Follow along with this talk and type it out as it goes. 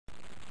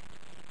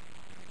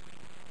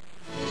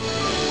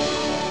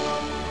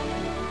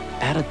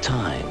At a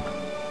time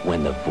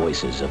when the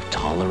voices of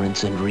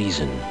tolerance and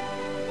reason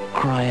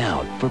cry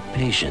out for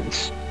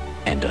patience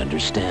and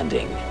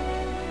understanding,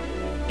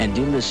 and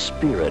in the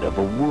spirit of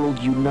a world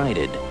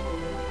united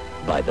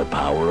by the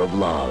power of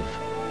love,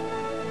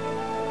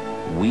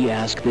 we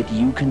ask that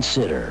you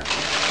consider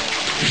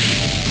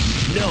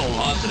no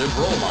positive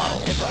role model.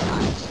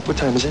 What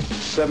time is it?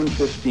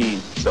 7:15.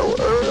 So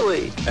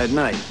early. At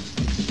night.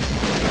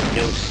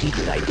 No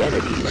secret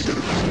identities.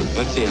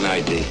 Let's see an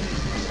ID.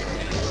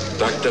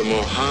 Dr.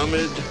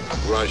 Mohammed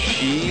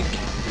Rashid?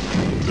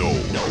 No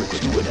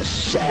gratuitous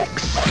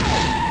sex.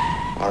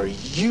 Are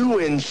you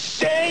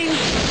insane?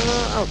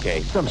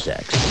 Okay, some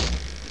sex.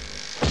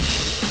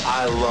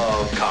 I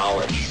love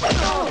college.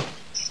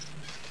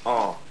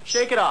 Oh,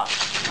 shake it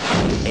off.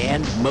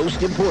 And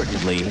most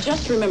importantly,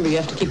 Just remember you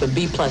have to keep a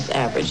B+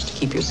 average to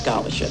keep your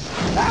scholarship.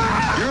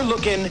 You're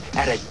looking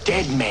at a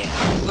dead man.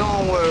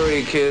 Don't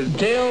worry, kid.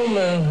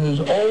 Daleman has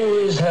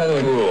always had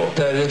a rule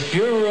that if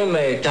your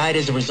roommate Died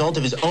as a result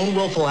of his own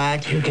willful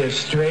act. you get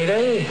straight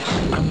A's.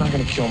 I'm not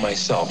gonna kill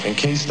myself, in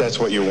case that's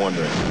what you're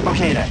wondering.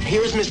 Okay, now,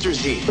 here's Mr.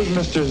 Z. Who's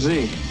Mr.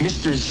 Z?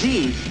 Mr.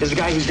 Z is the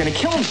guy who's gonna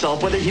kill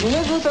himself whether he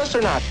lives with us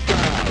or not. You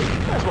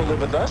might as well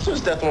live with us, so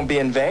his death won't be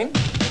in vain.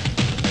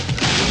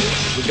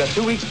 We've got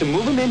 2 weeks to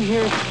move him in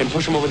here and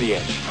push him over the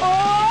edge.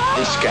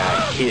 This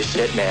guy, he is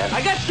it, man.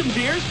 I got some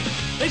beers.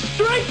 Let's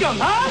drink them,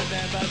 huh?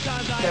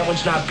 That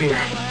one's not beer.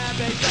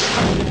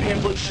 The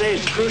pamphlets say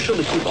it's crucial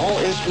to keep all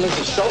instruments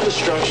of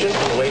self-destruction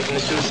away from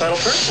the suicidal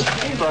person.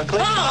 Hey, Buckley.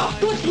 Ah,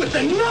 what's with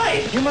the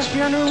knife? You must be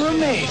our new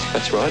roommate.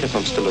 That's right, if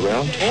I'm still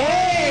around.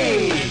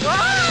 Hey!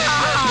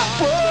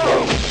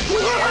 Whoa!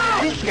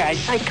 This guy's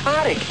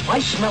psychotic. I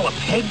smell a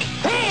pig.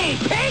 Hey,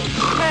 pig!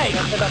 Hey!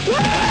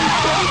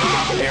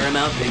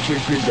 Paramount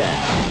Pictures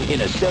presents,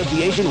 in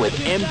association with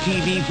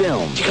MTV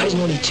Films, Do you guys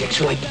know any chicks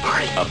who like to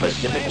party? a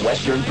Pacific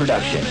Western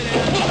production.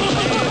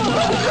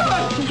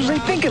 What was I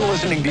thinking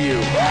listening to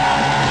you?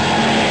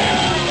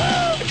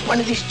 Which one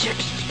of these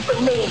chicks is for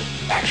me?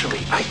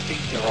 Actually, I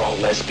think they're all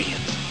lesbians.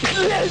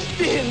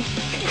 Lesbians!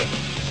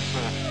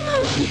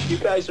 You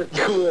guys are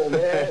cool,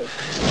 man.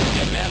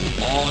 And then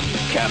on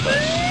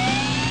campus.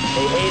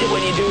 They hate it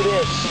when you do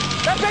this.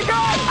 That's it,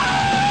 guys!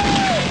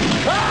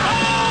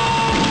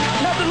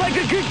 Nothing like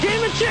a good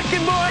game of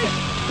chicken, boy!